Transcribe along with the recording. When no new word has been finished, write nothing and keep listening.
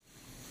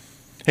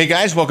Hey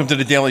guys, welcome to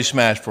the Daily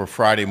Smash for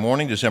Friday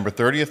morning, December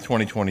 30th,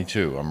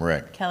 2022. I'm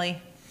Rick.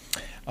 Kelly.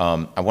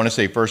 I want to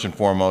say first and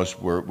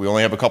foremost, we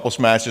only have a couple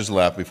smashes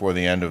left before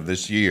the end of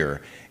this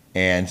year.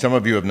 And some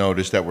of you have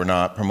noticed that we're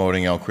not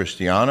promoting El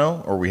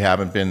Cristiano, or we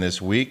haven't been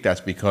this week. That's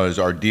because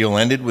our deal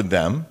ended with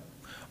them.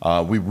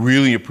 We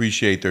really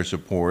appreciate their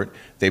support.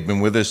 They've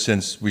been with us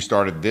since we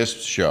started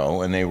this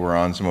show, and they were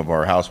on some of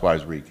our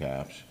Housewives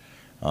recaps.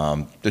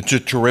 It's a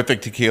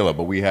terrific tequila,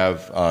 but we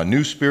have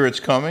new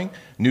spirits coming,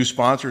 new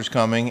sponsors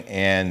coming,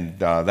 and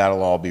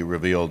that'll all be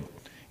revealed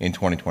in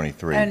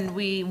 2023. And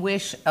we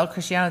wish El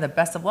Cristiano the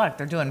best of luck.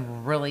 They're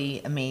doing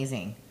really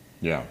amazing.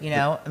 Yeah. You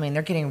know, I mean,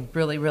 they're getting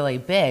really, really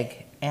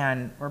big,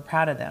 and we're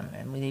proud of them.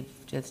 And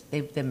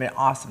they've been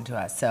awesome to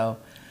us. So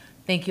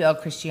thank you, El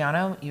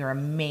Cristiano. You're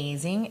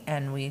amazing,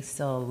 and we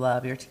still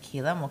love your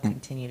tequila, and we'll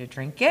continue to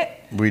drink it.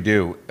 We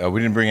do.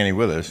 We didn't bring any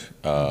with us.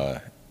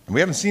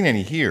 We haven't seen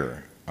any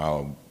here.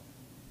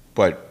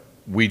 But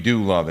we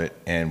do love it,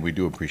 and we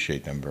do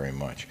appreciate them very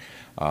much.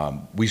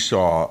 We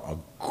saw a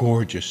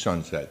gorgeous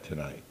sunset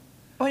tonight.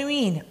 What do you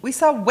mean? We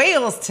saw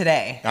whales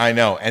today. I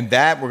know, and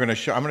that we're gonna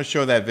show. I'm gonna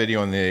show that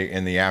video in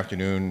the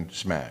afternoon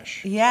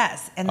smash.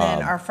 Yes, and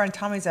then our friend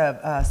Tommy's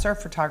a surf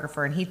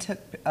photographer, and he took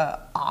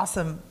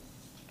awesome.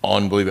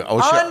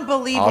 Unbelievable!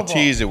 Unbelievable. I'll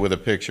tease it with a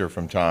picture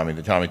from Tommy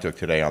that Tommy took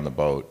today on the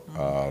boat.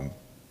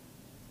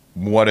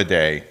 What a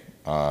day!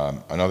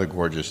 Another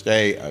gorgeous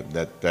day.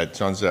 That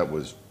sunset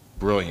was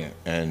brilliant,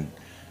 and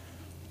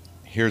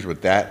here's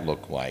what that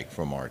looked like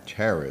from our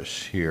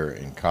terrace here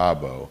in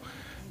Cabo.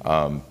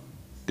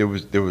 There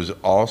was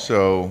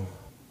also,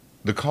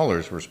 the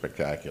colors were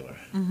spectacular.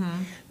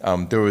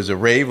 Mm-hmm. There was a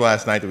rave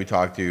last night that we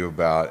talked to you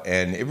about,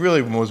 and it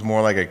really was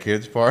more like a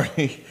kids'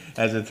 party,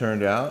 as it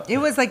turned out. It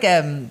was like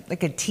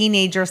a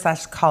teenager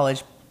 /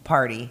 college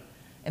party,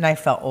 and I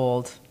felt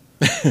old.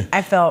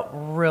 I felt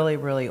really,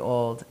 really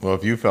old. Well,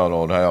 if you felt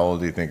old, how old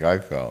do you think I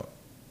felt?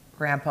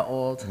 Grandpa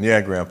old. Yeah,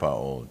 grandpa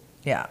old.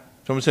 Yeah.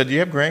 Someone said, do you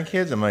have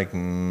grandkids? I'm like,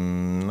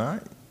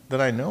 not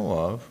that I know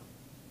of,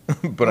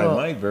 but well, I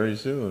might very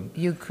soon.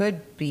 You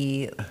could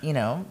be,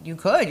 you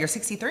could. You're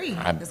 63.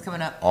 It's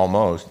coming up.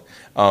 Almost.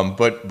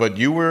 But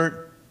you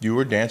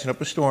were dancing up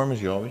a storm,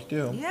 as you always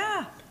do.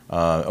 Yeah.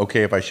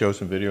 Okay, if I show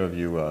some video of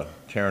you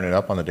tearing it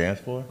up on the dance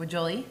floor? With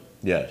Jolie?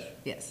 Yes.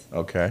 Yes.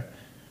 Okay.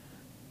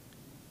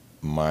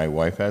 My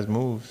wife has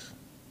moves.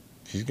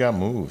 She's got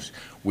moves.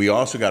 We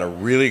also got a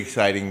really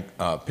exciting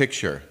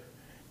picture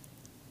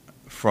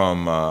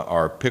from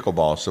our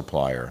pickleball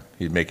supplier.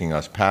 He's making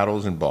us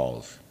paddles and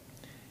balls.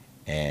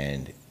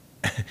 And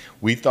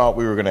we thought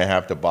we were going to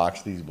have to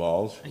box these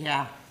balls.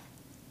 Yeah.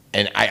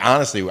 And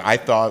I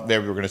thought they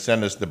were going to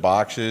send us the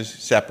boxes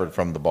separate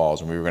from the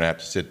balls, and we were going to have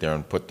to sit there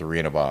and put 3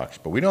 in a box.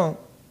 But we don't.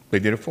 They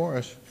did it for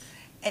us.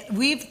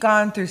 We've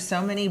gone through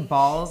so many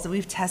balls.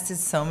 We've tested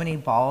so many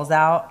balls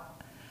out.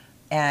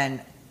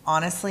 And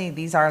honestly,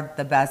 these are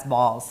the best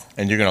balls.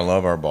 And you're going to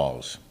love our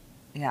balls.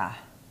 Yeah.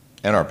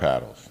 And our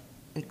paddles.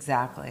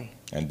 Exactly.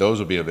 And those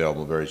will be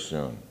available very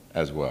soon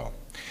as well.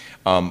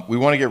 We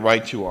want to get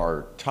right to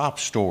our top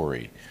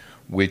story,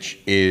 which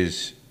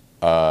is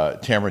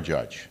Tamra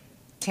Judge.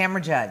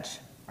 Tamra Judge.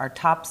 Our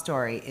top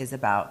story is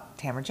about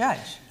Tamra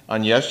Judge.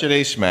 On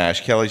yesterday's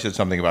Smash, Kelly said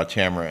something about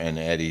Tamra and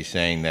Eddie,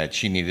 saying that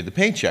she needed the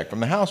paycheck from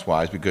the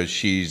Housewives because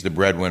she's the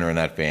breadwinner in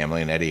that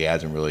family, and Eddie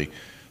hasn't really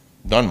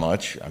done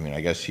much. I mean,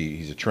 I guess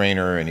he's a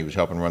trainer, and he was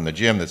helping run the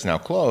gym that's now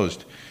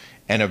closed.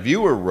 And a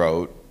viewer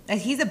wrote,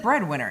 and he's a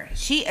breadwinner.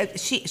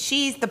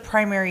 She's the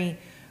primary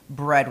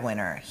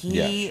breadwinner.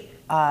 He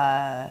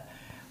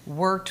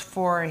worked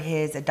for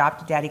his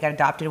adopted dad. He got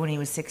adopted when he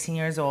was 16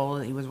 years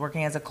old. He was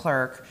working as a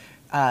clerk.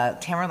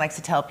 Tamra likes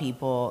to tell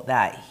people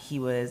that he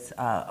was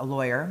a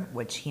lawyer,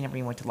 which he never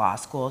even went to law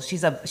school.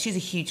 She's a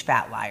huge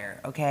fat liar,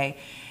 okay?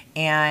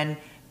 And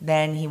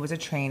then he was a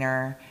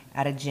trainer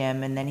at a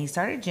gym, and then he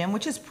started a gym,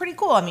 which is pretty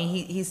cool. I mean,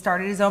 he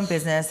started his own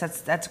business.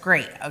 That's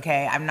great,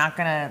 okay? I'm not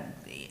gonna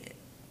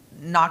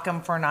knock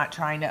him for not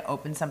trying to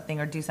open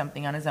something or do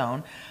something on his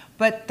own.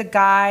 But the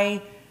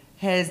guy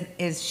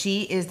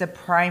she is the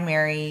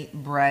primary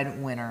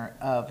breadwinner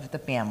of the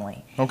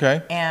family.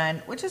 okay, And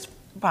which is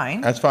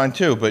fine. that's fine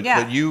too, but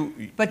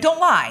But don't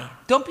lie.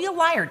 Don't be a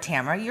liar,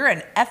 Tamra. You're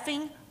an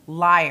effing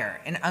liar.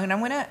 And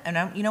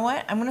you know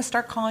what? I'm gonna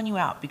start calling you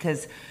out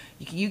because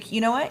you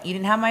know what? You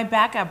didn't have my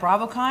back at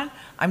BravoCon.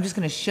 I'm just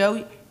gonna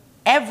show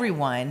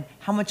everyone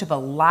how much of a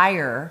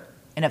liar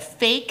and a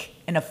fake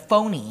and a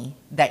phony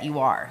that you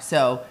are.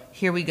 So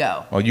here we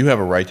go. Well, you have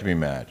a right to be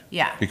mad.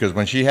 Yeah. Because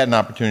when she had an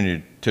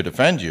opportunity to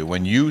defend you,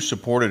 when you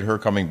supported her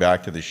coming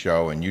back to the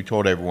show and you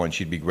told everyone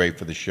she'd be great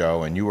for the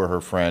show and you were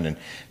her friend and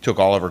took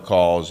all of her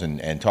calls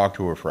and talked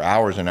to her for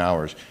hours and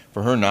hours,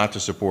 for her not to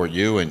support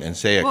you and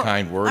say a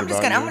kind word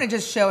about you. I'm going to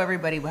just show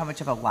everybody how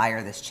much of a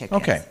liar this chick is.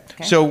 Okay.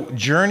 So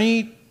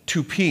Journey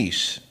to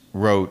Peace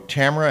wrote,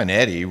 Tamra and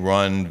Eddie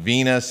run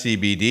Vina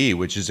CBD,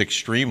 which is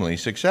extremely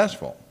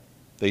successful.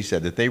 They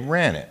said that they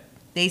ran it.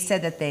 They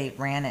said that they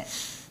ran it.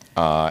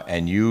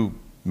 And you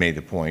made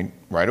the point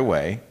right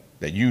away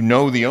that you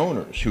know the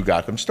owners who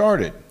got them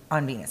started.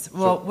 On Venus.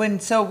 Well,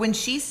 when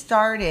she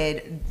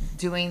started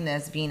doing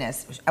this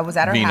Venus, I was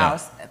at her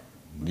house.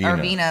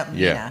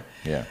 Vina.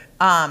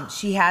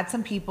 She had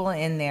some people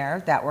in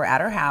there that were at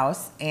her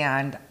house,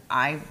 and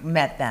I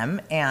met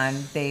them, and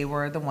they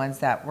were the ones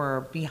that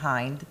were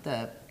behind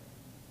the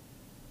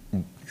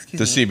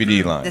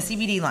CBD line. The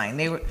CBD line.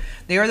 They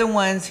were the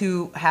ones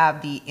who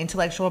have the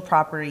intellectual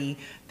property.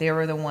 They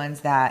were the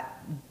ones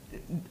that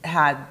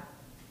had.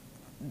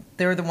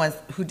 They were the ones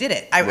who did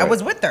it. I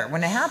was with her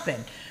when it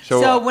happened.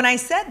 So when I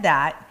said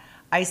that,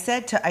 I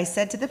said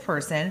to the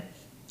person,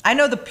 I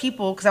know the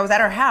people because I was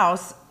at her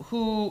house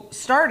who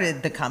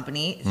started the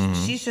company.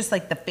 Mm-hmm. She's just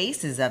like the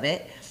faces of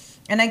it.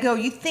 And I go,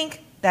 you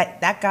think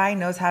that guy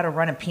knows how to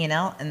run a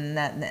P&L? And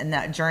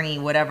that Journey,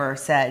 whatever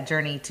said,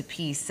 Journey to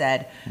Peace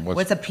said,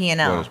 what's a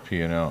P&L? What is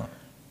P&L?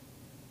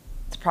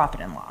 It's profit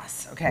and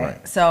loss. Okay.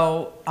 Right.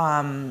 So,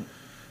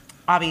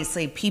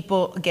 obviously,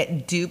 people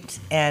get duped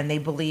and they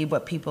believe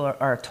what people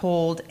are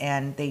told,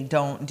 and they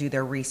don't do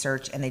their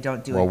research and they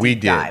don't do a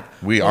deep dive.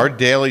 Our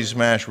Daily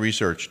Smash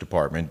research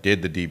department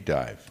did the deep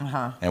dive,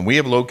 and we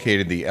have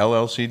located the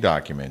LLC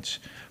documents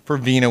for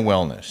Vina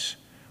Wellness,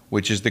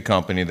 which is the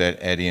company that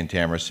Eddie and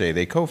Tamra say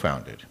they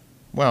co-founded.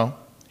 Well,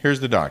 here's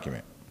the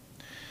document,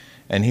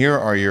 and here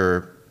are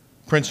your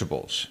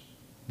principals.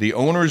 The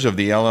owners of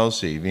the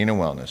LLC, Vina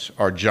Wellness,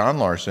 are John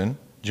Larson,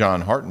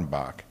 John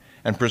Hartenbach,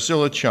 and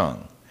Priscilla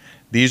Chung.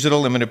 These are the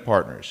limited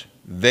partners.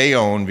 They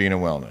own Vina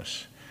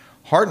Wellness.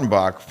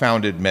 Hartenbach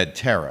founded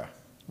Medterra,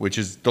 which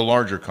is the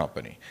larger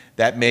company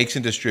that makes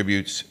and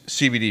distributes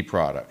CBD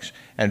products.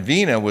 And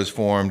Vina was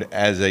formed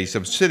as a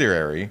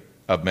subsidiary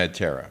of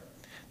Medterra.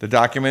 The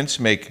documents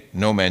make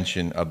no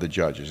mention of the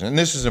judges. And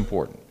this is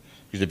important,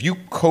 because if you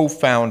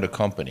co-found a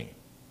company,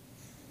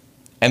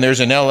 and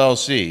there's an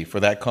LLC for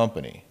that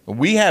company,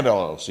 we have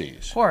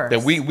LLCs. Of course.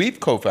 That we've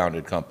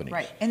co-founded companies.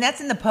 Right, and that's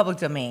in the public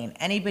domain.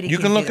 Anybody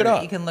can look it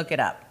up. You can look it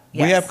up.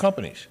 Yes. We have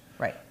companies.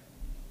 Right.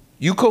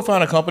 You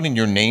co-found a company and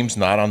your name's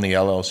not on the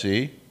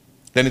LLC,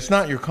 then it's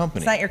not your company.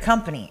 It's not your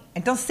company.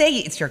 And don't say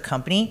it's your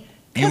company,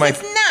 because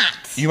it's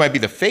not. You might be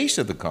the face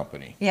of the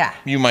company. Yeah.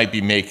 You might be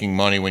making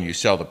money when you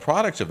sell the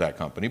products of that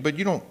company, but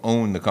you don't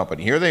own the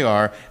company. Here they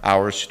are,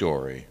 our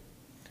story.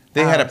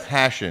 They had a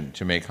passion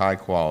to make high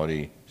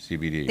quality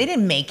CBD. They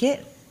didn't make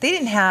it. They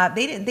didn't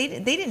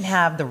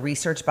have the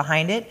research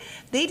behind it.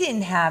 They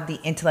didn't have the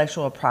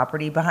intellectual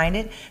property behind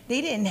it.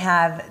 They didn't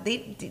have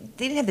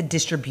the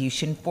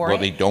distribution for it.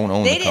 Well, they don't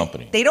own the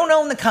company. They don't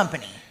own the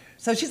company.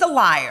 So she's a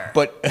liar.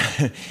 But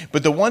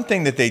the one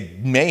thing that they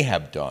may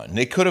have done,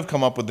 they could have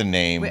come up with the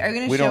name. Wait, are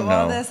you going to show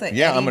all this? Like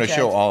yeah, I'm going to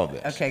show all of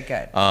this. Okay,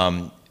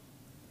 good.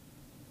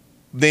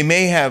 They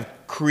may have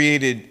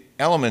created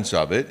elements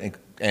of it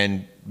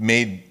and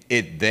made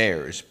it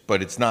theirs,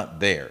 but it's not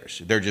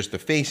theirs. They're just the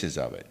faces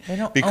of it. They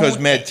don't because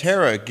own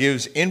Medterra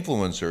gives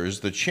influencers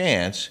the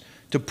chance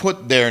to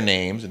put their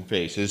names and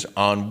faces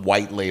on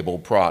white label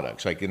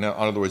products. Like in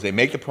other words, they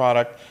make the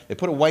product, they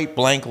put a white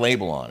blank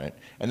label on it,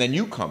 and then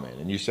you come in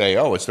and you say,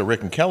 "Oh, it's the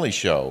Rick and Kelly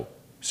Show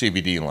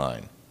CBD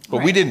line."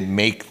 But we didn't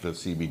make the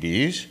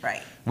CBDs.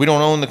 Right. We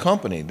don't own the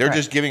company. They're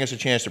just giving us a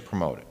chance to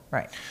promote it.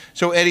 Right.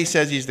 So Eddie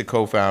says he's the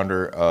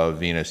co-founder of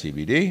Vina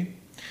CBD,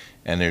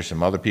 and there's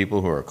some other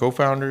people who are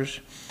co-founders.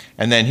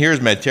 And then here's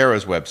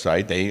Medterra's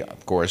website. They,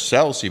 of course,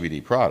 sell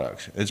CBD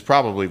products. It's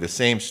probably the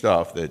same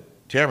stuff that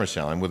Tamra's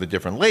selling with a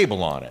different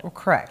label on it. Well,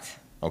 correct.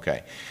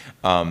 Okay.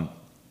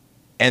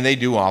 And they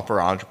do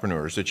offer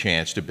entrepreneurs a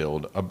chance to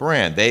build a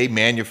brand. They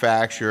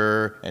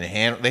manufacture and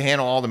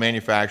handle all the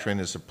manufacturing,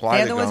 the supply.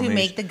 They're the ones who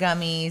make the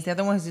gummies. They're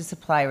the ones who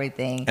supply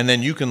everything. And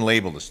then you can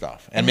label the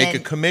stuff and make a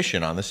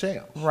commission on the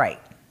sales. Right.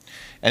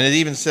 And it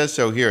even says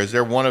so here. Is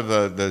they're one of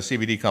the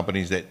CBD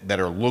companies that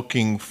are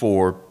looking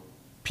for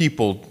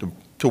people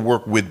to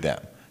work with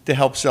them to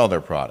help sell their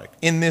product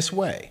in this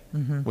way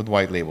with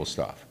white label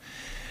stuff.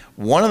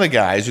 One of the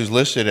guys who's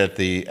listed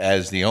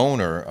as the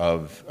owner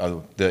of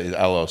the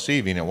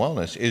LLC, Vina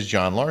Wellness, is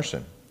John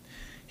Larson.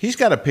 He's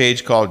got a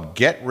page called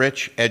Get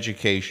Rich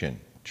Education,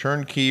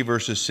 Turnkey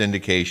versus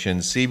Syndication,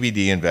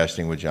 CBD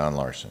Investing with John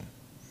Larson.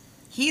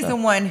 He's the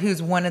one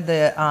who's one of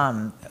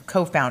the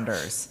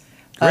co-founders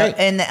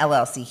in the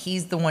LLC.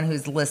 He's the one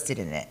who's listed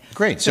in it.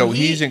 Great. So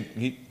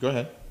go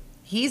ahead.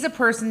 He's a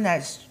person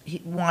that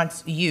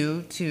wants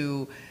you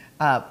to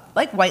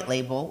like white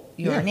label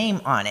your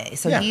name on it.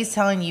 So he's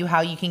telling you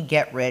how you can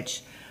get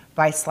rich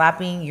by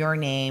slapping your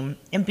name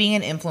and being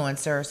an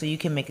influencer so you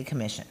can make a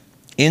commission.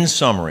 In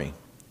summary,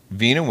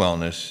 Vina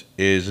Wellness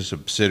is a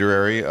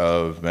subsidiary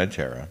of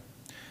Medterra.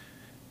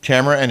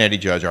 Tamra and Eddie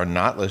Judge are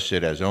not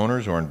listed as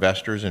owners or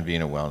investors in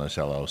Vina Wellness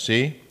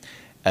LLC.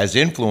 As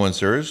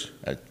influencers,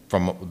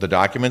 from the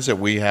documents that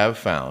we have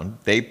found,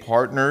 they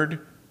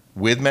partnered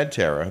with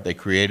Medterra. They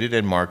created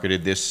and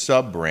marketed this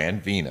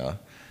sub-brand, Vina,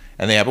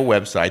 and they have a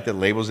website that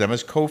labels them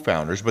as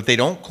co-founders, but they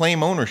don't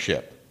claim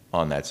ownership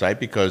on that site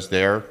because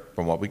they're,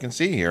 from what we can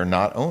see here,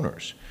 not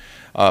owners.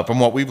 From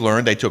what we've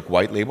learned, they took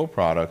white label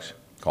products,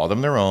 called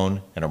them their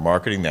own, and are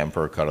marketing them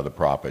for a cut of the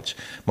profits,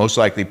 most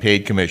likely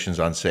paid commissions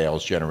on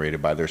sales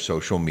generated by their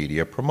social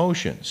media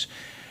promotions.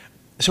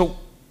 So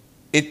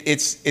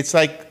It's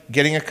like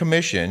getting a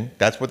commission.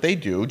 That's what they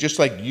do. Just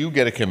like you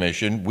get a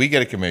commission, we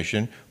get a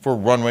commission for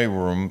runway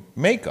room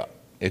makeup.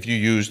 If you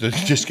use the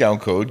discount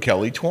code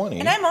Kelly20.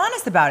 And I'm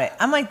honest about it.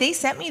 I'm like, they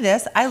sent me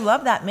this. I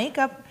love that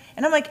makeup.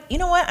 And I'm like, you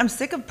know what? I'm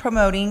sick of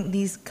promoting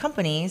these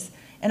companies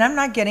and I'm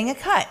not getting a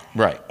cut.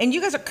 Right. And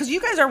you guys are, because you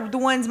guys are the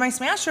ones, my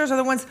smashers are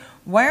the ones,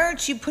 why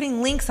aren't you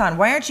putting links on?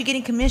 Why aren't you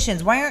getting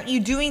commissions? Why aren't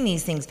you doing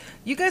these things?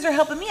 You guys are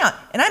helping me out.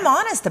 And I'm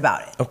honest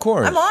about it. Of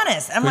course. I'm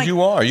honest. I'm like,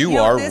 you are. You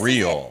know, are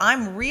real.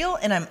 I'm real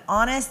and I'm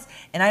honest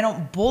and I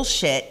don't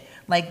bullshit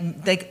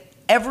like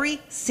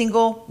every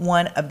single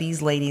one of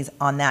these ladies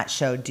on that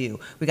show do.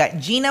 We got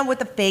Gina with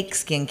the fake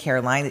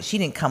skincare line that she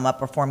didn't come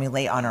up or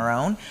formulate on her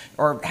own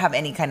or have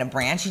any kind of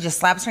brand. She just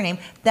slaps her name.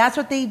 That's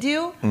what they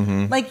do.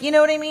 Like, you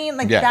know what I mean?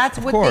 Like, yes, that's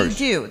what they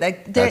do.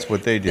 Like, that's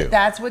what they do.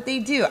 That's what they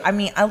do. I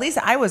mean, at least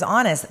I was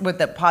honest with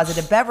the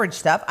positive beverage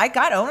stuff. I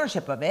got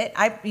ownership of it.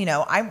 I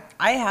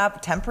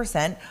have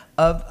 10%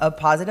 of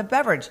positive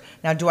beverage.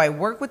 Now, do I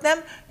work with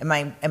them? Am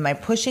I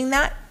pushing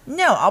that?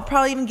 No, I'll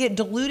probably even get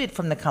diluted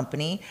from the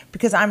company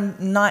because I'm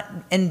not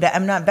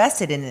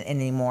vested in it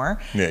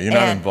anymore. Yeah, you're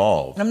not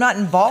involved. I'm not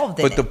involved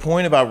in it. But the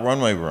point about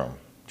runway room,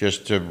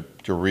 just to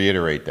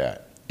reiterate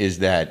that, is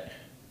that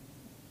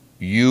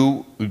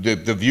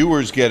the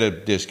viewers get a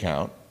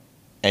discount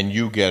and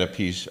you get a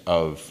piece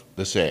of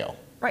the sale.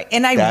 Right,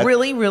 and I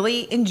really,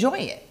 really enjoy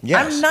it.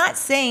 Yes. I'm not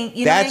saying,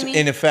 you know what I mean? That's,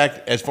 in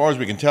effect, as far as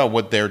we can tell,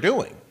 what they're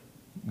doing.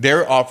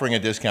 They're offering a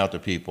discount to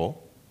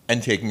people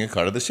and taking a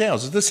cut of the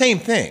sales. It's the same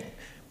thing.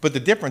 But the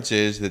difference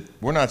is that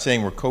we're not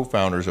saying we're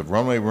co-founders of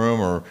Runway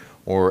Room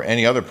or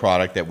any other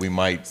product that we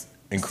might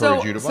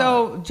encourage you to buy.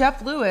 So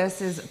Jeff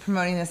Lewis is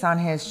promoting this on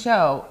his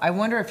show. I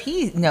wonder if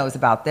he knows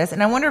about this,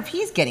 and I wonder if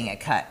he's getting a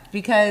cut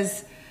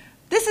because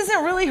this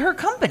isn't really her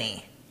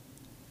company.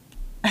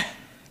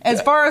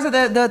 As far as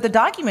the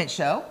document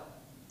show.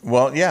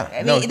 Well, yeah. I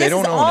mean, no, they don't own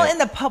it. This is all in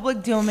the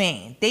public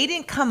domain. They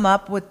didn't come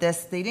up with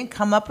this. They didn't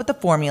come up with the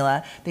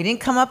formula. They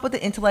didn't come up with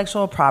the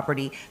intellectual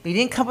property. They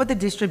didn't come up with the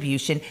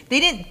distribution. They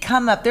didn't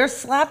come up. They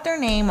slapped their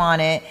name on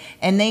it,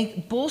 and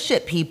they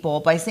bullshit people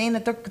by saying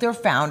that they're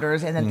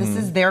founders and that this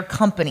is their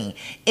company.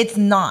 It's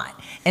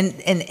not.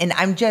 And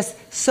I'm just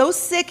so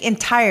sick and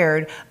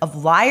tired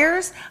of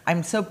liars.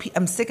 I'm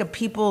sick of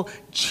people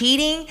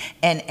cheating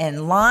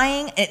and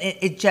lying. And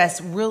it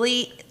just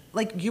really.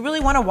 Like, you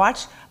really want to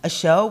watch a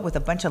show with a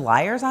bunch of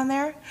liars on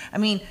there? I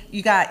mean,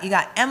 you got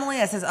Emily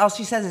that says, all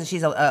she says is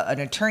she's an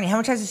attorney. How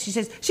many times does she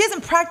say she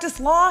hasn't practiced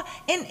law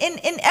in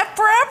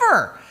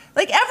forever?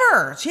 Like,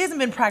 ever. She hasn't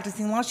been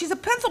practicing law. She's a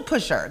pencil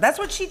pusher. That's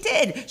what she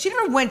did. She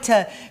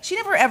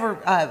never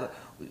ever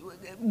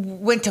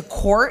went to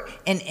court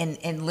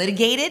and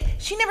litigated.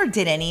 She never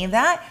did any of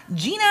that.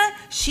 Gina,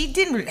 she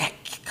didn't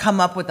come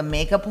up with a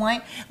makeup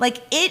line. Like,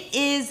 it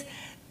is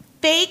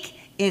fake.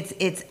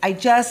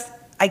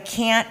 I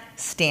can't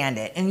stand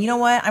it. And you know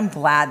what? I'm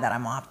glad that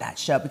I'm off that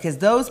show because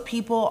those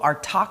people are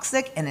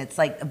toxic and it's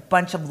like a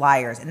bunch of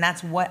liars. And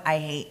that's what I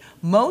hate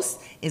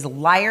most is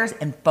liars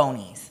and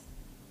phonies.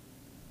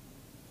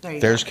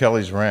 There's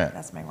Kelly's rant.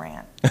 That's my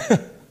rant.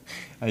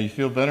 You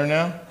feel better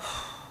now?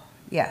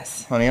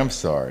 Yes. Honey, I'm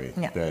sorry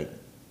that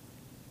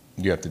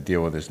you have to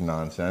deal with this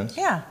nonsense.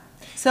 Yeah.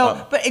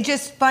 So, but it's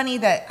just funny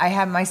that I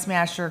have my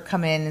smasher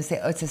come in and say,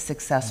 oh, it's a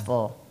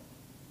successful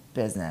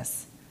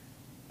business.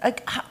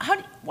 Like, how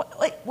do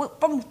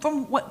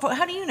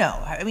you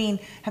know? I mean,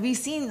 have you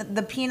seen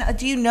the peanut?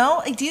 Do you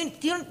know? Like, you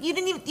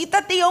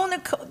thought they own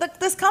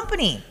this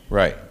company.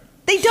 Right.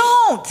 They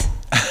don't.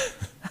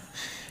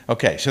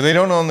 Okay, so they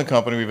don't own the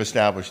company. We've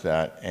established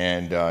that.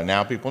 And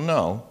now people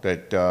know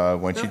that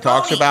when she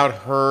talks about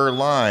her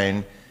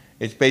line,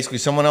 it's basically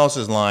someone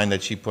else's line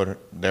that she put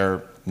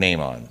their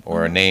name on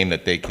or a name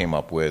that they came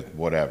up with,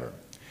 whatever.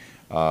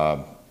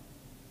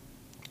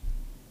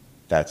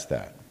 That's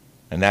that.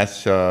 And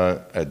that's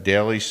a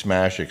Daily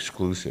Smash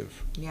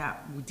exclusive. Yeah,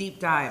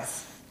 deep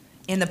dives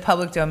in the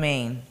public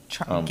domain,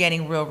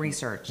 getting real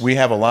research. We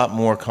have a lot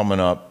more coming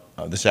up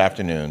this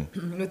afternoon.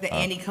 With the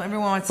Andy Cohen,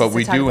 everyone wants to talk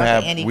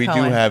about the Andy Cohen. We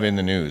do have in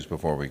the news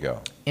before we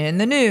go. In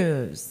the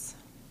news.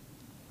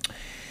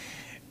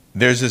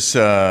 There's this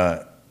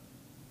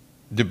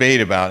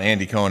debate about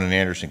Andy Cohen and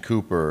Anderson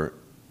Cooper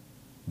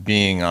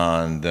being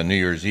on the New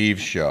Year's Eve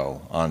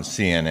show on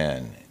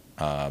CNN.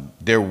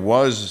 There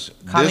was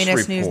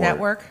Communist News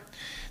Network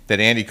that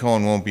Andy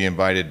Cohen won't be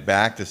invited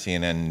back to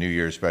CNN New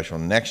Year's special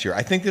next year.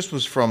 I think this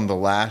was from the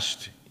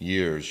last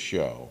year's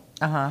show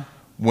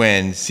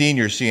when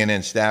senior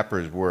CNN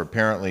staffers were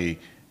apparently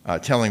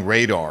telling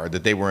Radar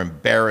that they were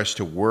embarrassed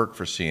to work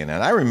for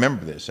CNN. I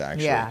remember this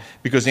actually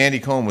because Andy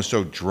Cohen was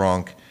so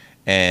drunk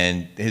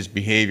and his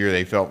behavior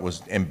they felt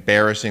was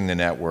embarrassing the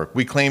network.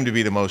 We claim to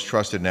be the most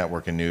trusted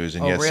network in news,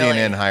 and yet really?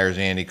 CNN hires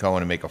Andy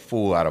Cohen to make a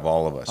fool out of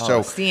all of us.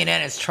 Oh, so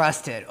CNN is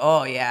trusted.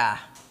 Oh, yeah.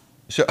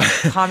 So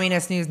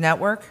Communist News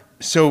Network?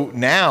 So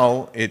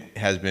now it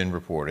has been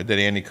reported that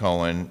Andy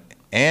Cohen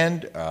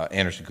and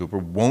Anderson Cooper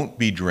won't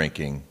be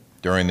drinking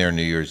during their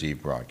New Year's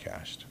Eve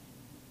broadcast.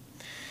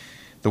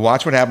 The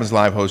Watch What Happens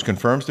Live host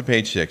confirms to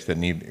Page Six that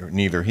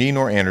neither he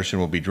nor Anderson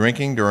will be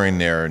drinking during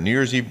their New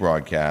Year's Eve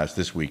broadcast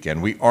this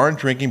weekend. We aren't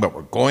drinking, but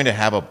we're going to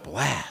have a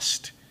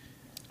blast.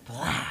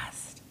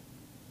 Blast.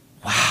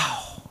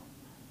 Wow.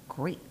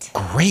 Great.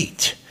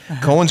 Great.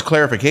 Cohen's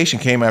clarification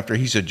came after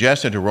he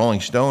suggested to Rolling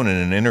Stone in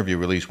an interview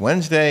released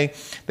Wednesday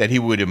that he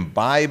would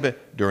imbibe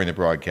during the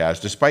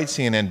broadcast, despite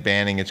CNN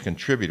banning its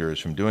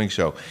contributors from doing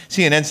so.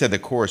 CNN said the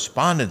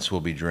correspondents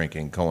will be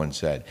drinking, Cohen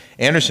said.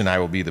 Anderson and I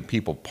will be the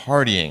people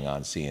partying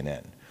on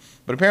CNN.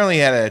 But apparently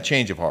he had a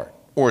change of heart,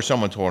 or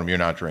someone told him, you're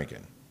not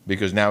drinking,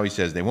 because now he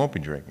says they won't be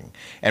drinking.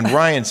 And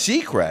Ryan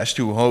Seacrest,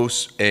 who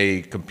hosts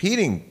a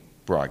competing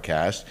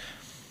broadcast,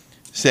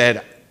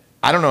 said,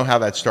 I don't know how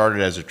that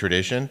started as a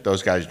tradition,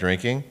 those guys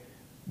drinking,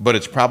 but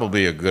it's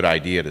probably a good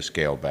idea to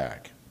scale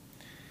back.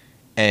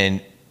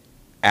 And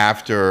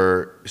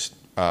after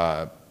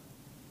after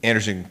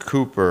Andy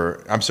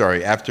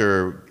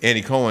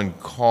Cohen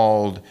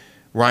called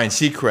Ryan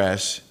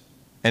Seacrest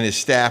and his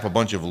staff a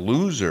bunch of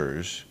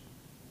losers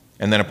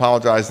and then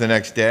apologized the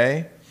next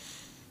day,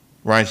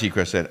 Ryan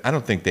Seacrest said, I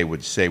don't think they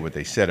would say what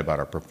they said about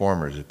our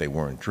performers if they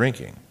weren't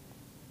drinking.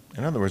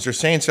 In other words, they're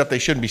saying stuff they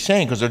shouldn't be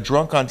saying because they're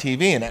drunk on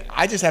TV, and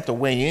I just have to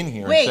weigh in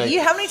here. Wait, and say,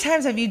 how many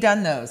times have you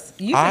done those?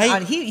 He's been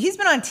on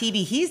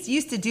TV. He's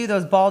used to do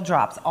those ball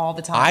drops all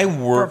the time. I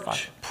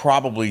worked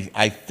probably,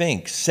 I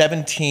think,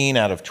 17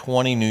 out of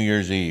 20 New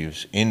Year's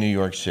Eves in New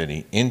York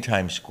City, in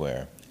Times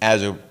Square,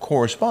 as a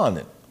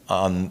correspondent,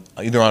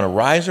 either on a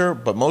riser,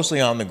 but mostly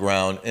on the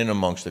ground in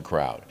amongst the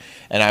crowd.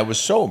 And I was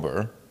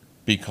sober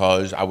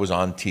because I was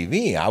on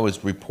TV. I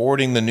was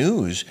reporting the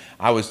news.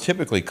 I was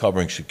typically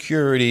covering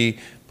security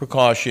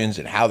precautions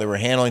and how they were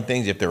handling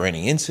things, if there were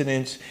any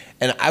incidents.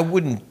 And I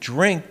wouldn't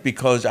drink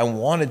because I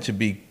wanted to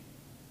be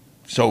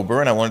sober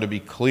and I wanted to be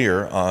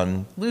clear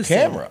on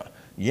camera.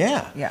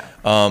 Yeah. Yeah.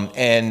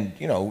 And,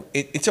 you know,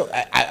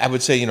 I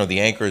would say, you know, the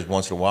anchors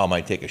once in a while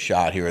might take a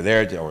shot here or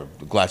there, or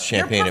a glass of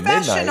champagne at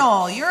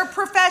midnight. You're a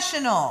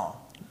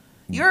professional.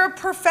 You're a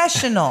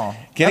professional.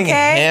 Getting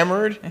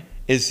hammered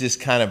is just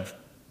kind of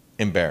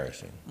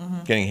embarrassing.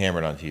 Getting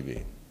hammered on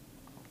TV.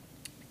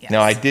 Yes.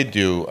 Now, I did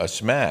do a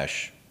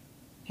smash.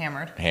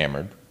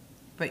 Hammered.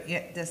 But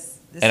yeah,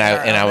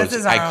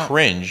 I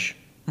cringe.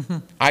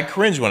 I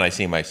cringe when I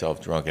see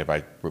myself drunk if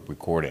I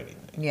record anything.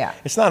 Yeah.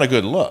 It's not a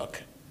good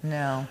look.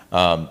 No.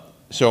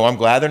 So I'm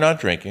glad they're not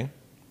drinking.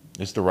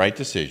 It's the right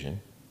decision.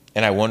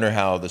 And I wonder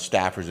how the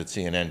staffers at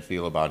CNN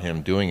feel about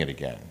him doing it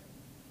again.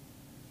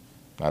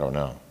 I don't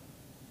know.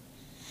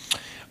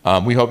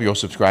 We hope you'll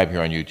subscribe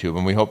here on YouTube,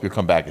 and we hope you'll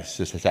come back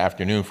this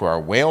afternoon for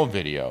our whale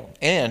video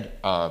and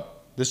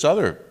this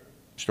other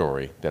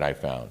story that I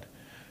found.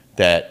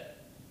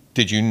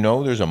 Did you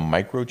know there's a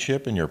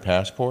microchip in your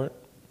passport?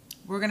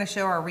 We're going to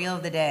show our reel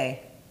of the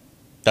day.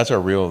 That's our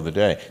reel of the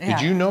day. Yeah.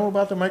 Did you know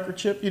about the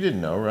microchip? You didn't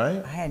know,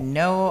 right? I had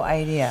no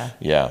idea.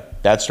 Yeah,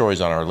 that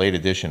story's on our late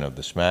edition of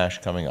The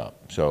Smash coming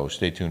up. So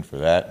stay tuned for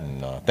that,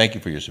 and thank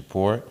you for your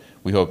support.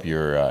 We hope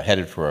you're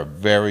headed for a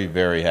very,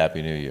 very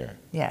happy new year.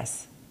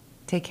 Yes.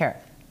 Take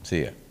care.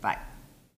 See ya. Bye.